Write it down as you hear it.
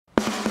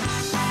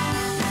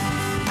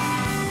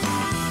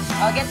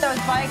I'll get those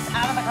bikes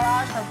out of the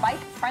garage for Bike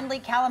Friendly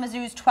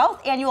Kalamazoo's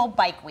 12th annual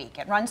Bike Week.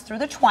 It runs through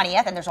the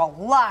 20th, and there's a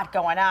lot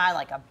going on,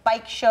 like a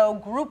bike show,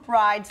 group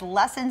rides,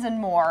 lessons, and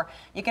more.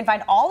 You can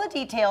find all the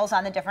details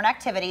on the different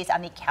activities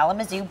on the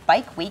Kalamazoo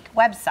Bike Week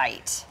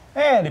website.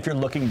 And if you're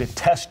looking to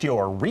test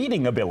your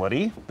reading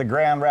ability, the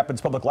Grand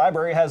Rapids Public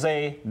Library has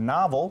a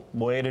novel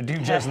way to do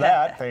just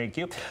that. Thank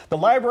you. The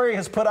library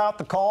has put out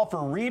the call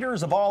for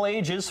readers of all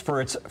ages for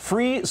its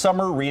free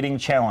summer reading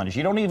challenge.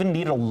 You don't even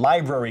need a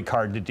library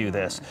card to do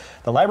this.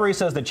 The library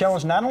says the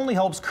challenge not only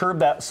helps curb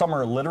that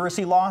summer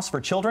literacy loss for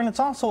children,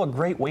 it's also a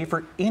great way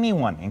for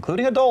anyone,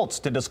 including adults,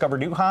 to discover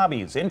new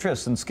hobbies,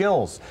 interests, and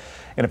skills.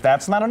 And if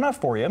that's not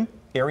enough for you,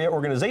 area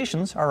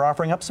organizations are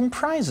offering up some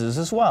prizes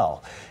as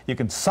well. You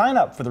can sign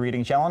up for the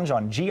reading challenge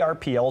on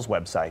GRPL's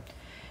website.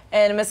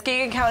 And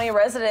Muskegon County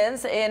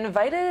residents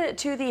invited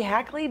to the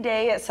Hackley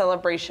Day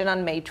celebration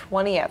on May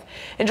 20th.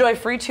 Enjoy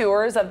free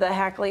tours of the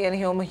Hackley and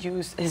Hume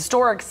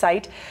Historic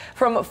Site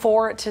from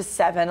 4 to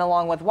 7,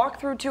 along with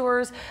walkthrough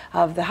tours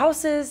of the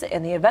houses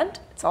and the event.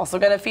 It's also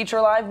going to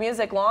feature live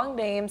music, long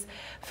games,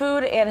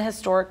 food, and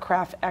historic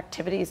craft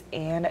activities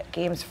and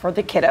games for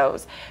the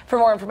kiddos. For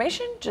more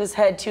information, just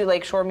head to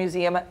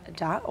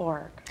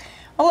lakeshoremuseum.org.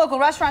 Well, local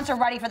restaurants are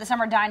ready for the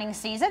summer dining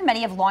season.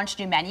 Many have launched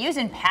new menus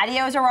and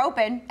patios are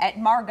open. At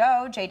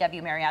Margot,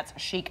 JW Marriott's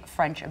chic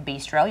French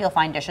bistro, you'll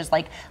find dishes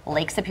like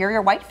Lake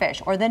Superior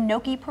Whitefish or the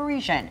Gnocchi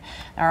Parisian.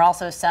 There are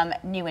also some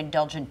new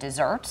indulgent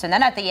desserts. And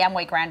then at the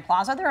Amway Grand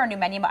Plaza, there are new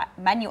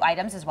menu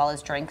items as well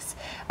as drinks.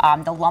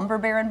 The Lumber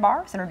Baron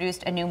Bar has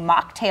introduced a new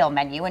mocktail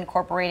menu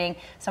incorporating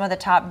some of the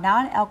top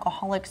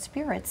non-alcoholic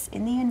spirits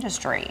in the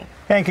industry.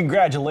 And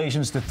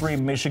congratulations to 3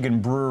 Michigan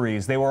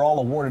breweries. They were all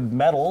awarded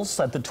medals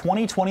at the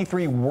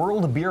 2023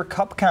 World Beer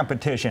Cup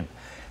competition,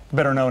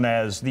 better known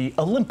as the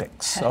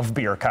Olympics of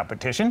beer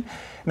competition.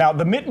 Now,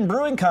 the Mitten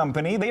Brewing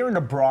Company, they earned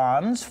a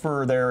bronze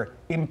for their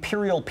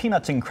Imperial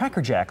Peanuts and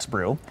Cracker Jacks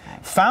brew.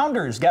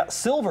 Founders got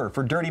silver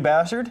for Dirty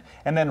Bastard,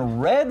 and then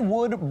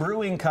Redwood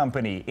Brewing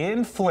Company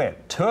in Flint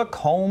took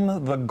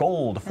home the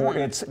gold for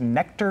its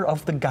Nectar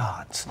of the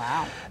Gods.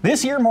 Wow.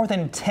 This year, more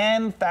than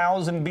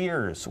 10,000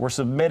 beers were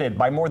submitted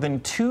by more than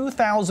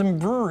 2,000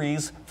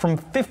 breweries from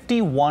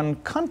 51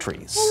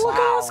 countries. Well, look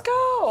at us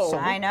go. So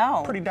I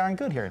know. Pretty darn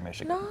good here in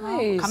Michigan.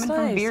 Nice. Coming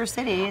from Beer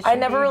City. I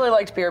never really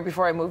liked beer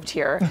before I moved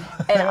here.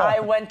 And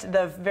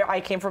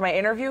I came for my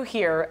interview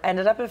here,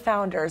 ended up at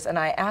Founders, and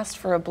I asked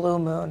for a Blue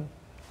Moon.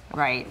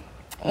 Right.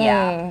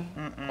 Yeah.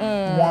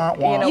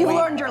 You've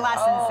learned your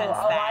lesson since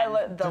then.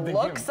 The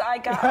looks I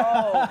got,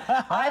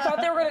 I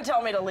thought they were going to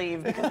tell me to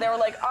leave because they were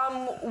like,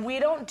 we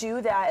don't do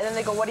that. And then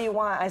they go, what do you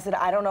want? I said,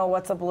 I don't know,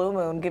 what's a Blue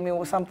Moon? Give me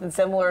something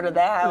similar to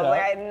that. I was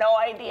like, I had no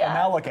idea. And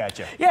now look at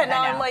you. Yeah,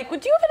 now I'm like,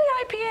 would you have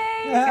any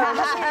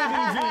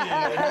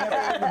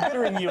IPAs? The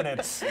bittering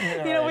units.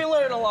 You know, we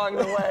learn along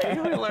the way.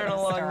 We learn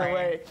along the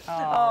way.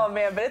 Oh,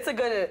 man, but it's a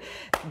good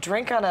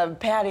drink on a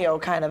patio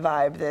kind of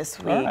vibe this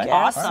week. Right.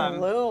 Awesome.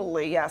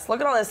 Absolutely, yes. Look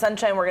at all the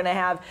sunshine we're going to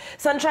have.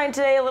 Sunshine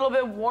today, a little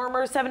bit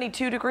warmer,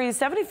 72 degrees,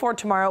 74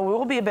 tomorrow. We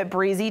will be a bit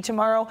breezy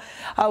tomorrow.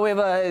 We have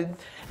a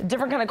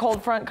different kind of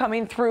cold front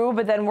coming through,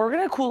 but then we're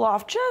going to cool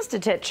off just a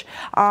titch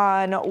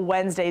on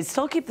Wednesdays.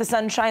 Still keep the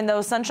sunshine,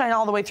 though. Sunshine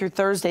all the way through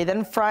Thursday.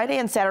 Then Friday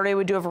and Saturday,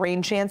 we do have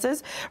rain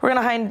chances. We're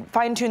going to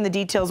fine-tune the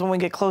details when we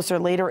get closer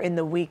later in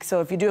the week. So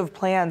if you do have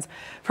plans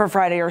for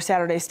Friday or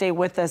Saturday, stay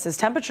with us as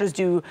temperatures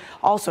do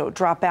also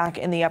drop back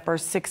in the upper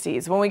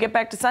 60s. When we get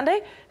back to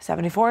Sunday,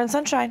 74 and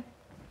sunshine.